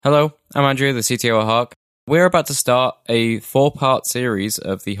Hello, I'm Andrew, the CTO of Hark. We're about to start a 4-part series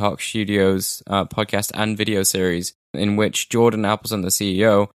of the Hark Studios podcast and video series in which Jordan Appleton, the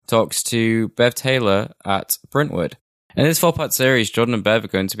CEO, talks to Bev Taylor at Brentwood. In this 4-part series, Jordan and Bev are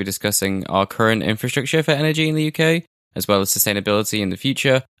going to be discussing our current infrastructure for energy in the UK, as well as sustainability in the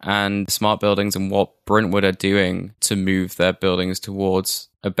future, and smart buildings and what Brentwood are doing to move their buildings towards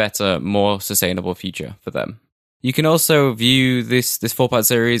a better, more sustainable future for them. You can also view this 4-part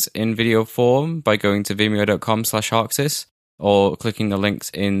series in video form by going to vimeo.com/Harksys or clicking the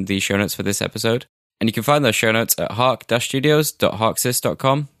links in the show notes for this episode. And you can find those show notes at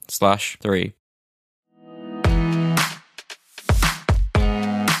hark-studios.harksys.com/3.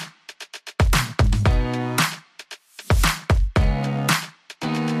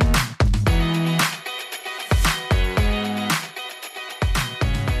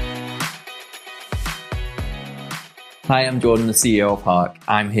 Hi, I'm Jordan, the CEO of Hark.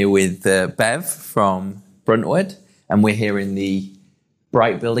 I'm here with Bev from Brentwood, and we're here in the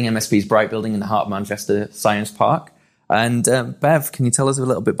Bright Building, MSP's Bright Building in the heart of Manchester Science Park. And Bev, can you tell us a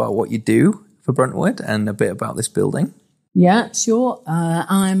little bit about what you do for Brentwood and a bit about this building? Yeah, sure.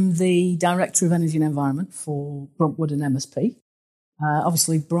 I'm the Director of Energy and Environment for Brentwood and MSP.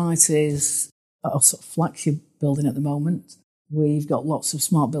 Obviously, Bright is a sort of flagship building at the moment. We've got lots of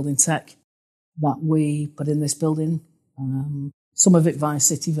smart building tech that we put in this building. Some of it via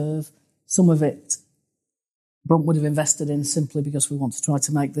CityVerve, some of it Brentwood have invested in simply because we want to try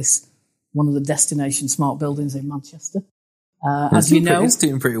to make this one of the destination smart buildings in Manchester. As you know, it's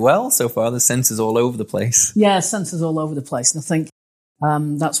doing pretty well so far. The sensors all over the place. Yeah, sensors all over the place. And I think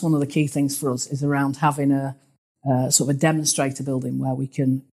that's one of the key things for us is around having a sort of a demonstrator building where we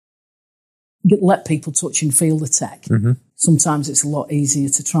can let people touch and feel the tech. Mm-hmm. Sometimes it's a lot easier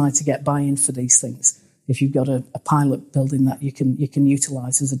to try to get buy-in for these things if you've got a pilot building that you can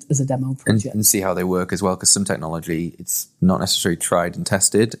utilise as a demo project. And see how they work as well, because some technology, it's not necessarily tried and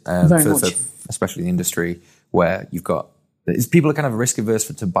tested, for especially in the industry where you've got... People are kind of risk averse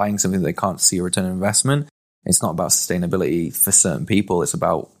to buying something that they can't see a return on investment. It's not about sustainability for certain people. It's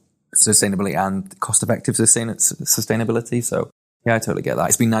about sustainability and cost-effective sustainability. So, yeah, I totally get that.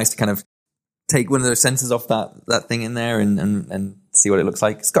 It's been nice to kind of take one of those sensors off that thing in there and see what it looks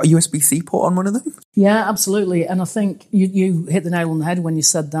like. It's got a USB-C port on one of them. Yeah, absolutely. And I think you hit the nail on the head when you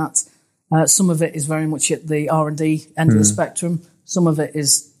said that. Some of it is very much at the R&D end of the spectrum. Some of it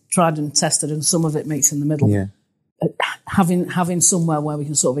is tried and tested, and some of it meets in the middle. Yeah. Having somewhere where we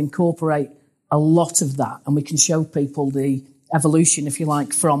can sort of incorporate a lot of that, and we can show people the evolution, if you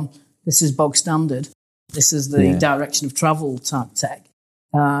like, from this is bog standard, this is the direction of travel type tech.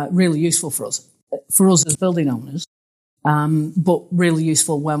 Really useful for us as building owners, but really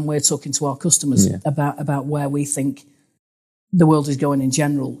useful when we're talking to our customers about where we think the world is going in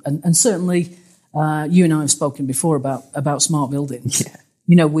general. And certainly, you and I have spoken before about smart buildings. Yeah.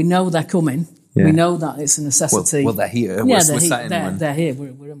 You know, we know they're coming. Yeah. We know that it's a necessity. Well, they're here. Yeah, they're here.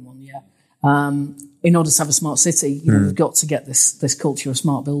 We're in one, yeah. In order to have a smart city, we've got to get this culture of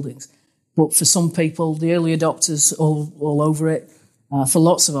smart buildings. But for some people, the early adopters all over it, for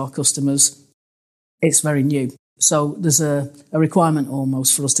lots of our customers, it's very new. So there's a requirement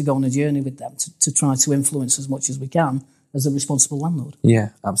almost for us to go on a journey with them to try to influence as much as we can as a responsible landlord. Yeah,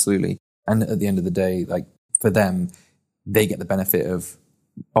 absolutely. And at the end of the day, like for them, they get the benefit of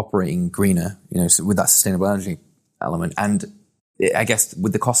operating greener, so with that sustainable energy element. And I guess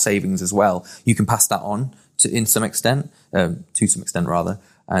with the cost savings as well, you can pass that on to some extent. And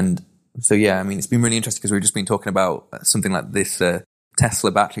so, yeah, I mean, it's been really interesting because we've just been talking about something like this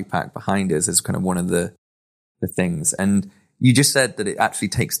Tesla battery pack behind us as kind of one of the things. And you just said that it actually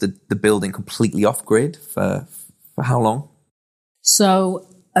takes the building completely off grid for how long? So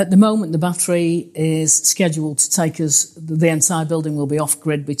at the moment, the battery is scheduled to take us, the entire building will be off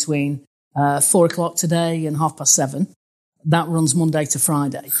grid between 4:00 today and 7:30. That runs Monday to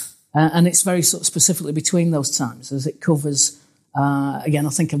Friday. And it's very sort of specifically between those times as it covers, again, I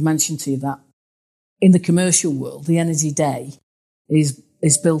think I've mentioned to you that in the commercial world, the energy day is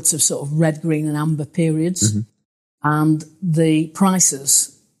built of sort of red, green and amber periods. Mm-hmm. And the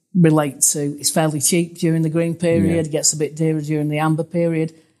prices relate to, it's fairly cheap during the green period, it gets a bit dearer during the amber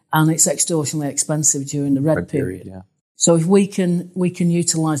period, and it's extortionately expensive during the red period. Yeah. So if we can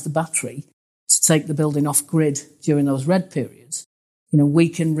utilise the battery to take the building off grid during those red periods, we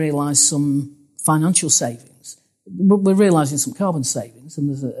can realise some financial savings. We're realising some carbon savings, and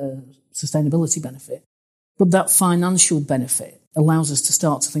there's a sustainability benefit. But that financial benefit allows us to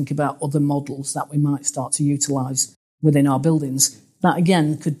start to think about other models that we might start to utilise within our buildings. That,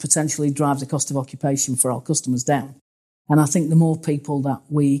 again, could potentially drive the cost of occupation for our customers down. And I think the more people that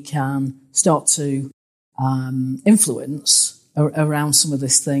we can start to influence around some of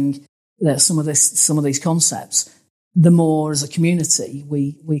this thing, some of these concepts, the more as a community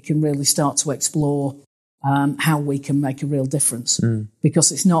we can really start to explore how we can make a real difference.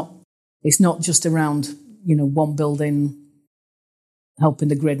 Because it's not just around, one building helping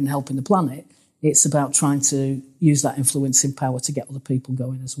the grid and helping the planet. It's about trying to use that influencing power to get other people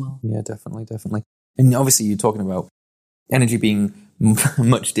going as well. Yeah, definitely. And obviously you're talking about energy being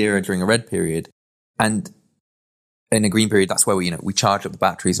much dearer during a red period, and in a green period, that's where we charge up the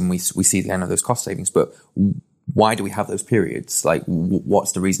batteries and we see the end of those cost savings. But why do we have those periods? Like,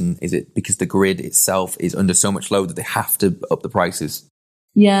 what's the reason? Is it because the grid itself is under so much load that they have to up the prices?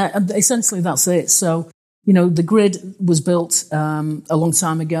 Yeah, essentially that's it. So, the grid was built a long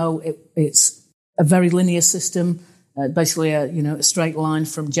time ago. It's a very linear system, basically a straight line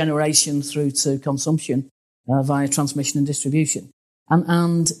from generation through to consumption via transmission and distribution.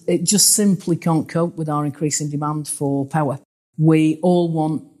 And it just simply can't cope with our increasing demand for power. We all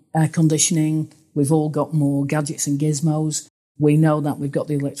want air conditioning. We've all got more gadgets and gizmos. We know that we've got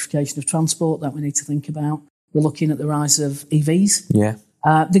the electrification of transport that we need to think about. We're looking at the rise of EVs. Yeah.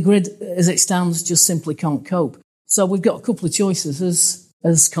 The grid, as it stands, just simply can't cope. So we've got a couple of choices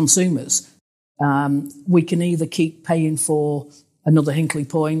as consumers. We can either keep paying for another Hinkley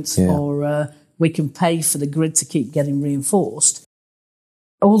Point, or we can pay for the grid to keep getting reinforced,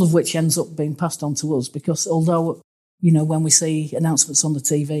 all of which ends up being passed on to us, because although, when we see announcements on the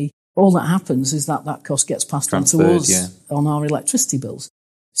TV, all that happens is that cost gets passed on to us on our electricity bills.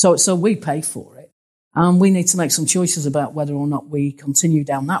 So we pay for it. And we need to make some choices about whether or not we continue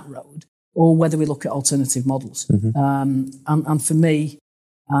down that road or whether we look at alternative models. And for me,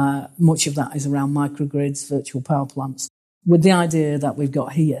 much of that is around microgrids, virtual power plants, with the idea that we've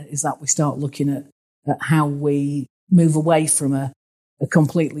got here is that we start looking at how we move away from a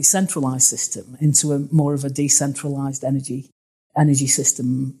completely centralized system into a more of a decentralized energy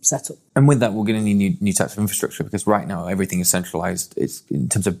system setup. And with that, we're going to need new types of infrastructure, because right now everything is centralized. It's in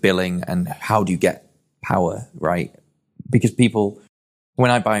terms of billing and how do you get power, right? Because people, when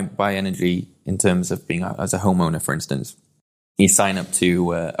I buy energy in terms of being as a homeowner, for instance, you sign up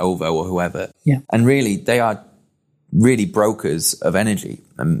to OVO or whoever, and really they are really brokers of energy.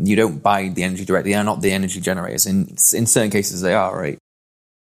 You don't buy the energy directly. They are not the energy generators. In certain cases they are, right?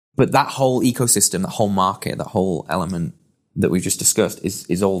 But that whole ecosystem, that whole market, that whole element that we've just discussed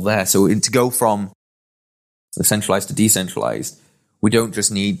is all there. So to go from the centralized to decentralized, we don't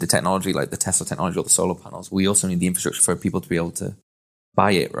just need the technology like the Tesla technology or the solar panels. We also need the infrastructure for people to be able to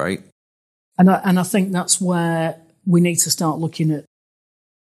buy it, right? And I think that's where we need to start looking at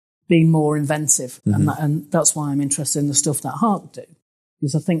being more inventive. And that's why I'm interested in the stuff that Hark do,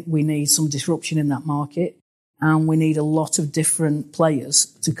 because I think we need some disruption in that market, and we need a lot of different players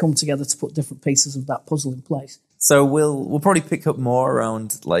to come together to put different pieces of that puzzle in place. So we'll probably pick up more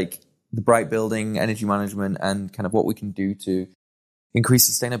around like the bright building, energy management, and kind of what we can do to increase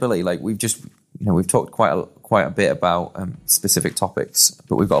sustainability. Like we've talked quite a bit about specific topics,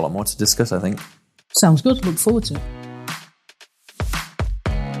 but we've got a lot more to discuss, I think. Sounds good. Look forward to it.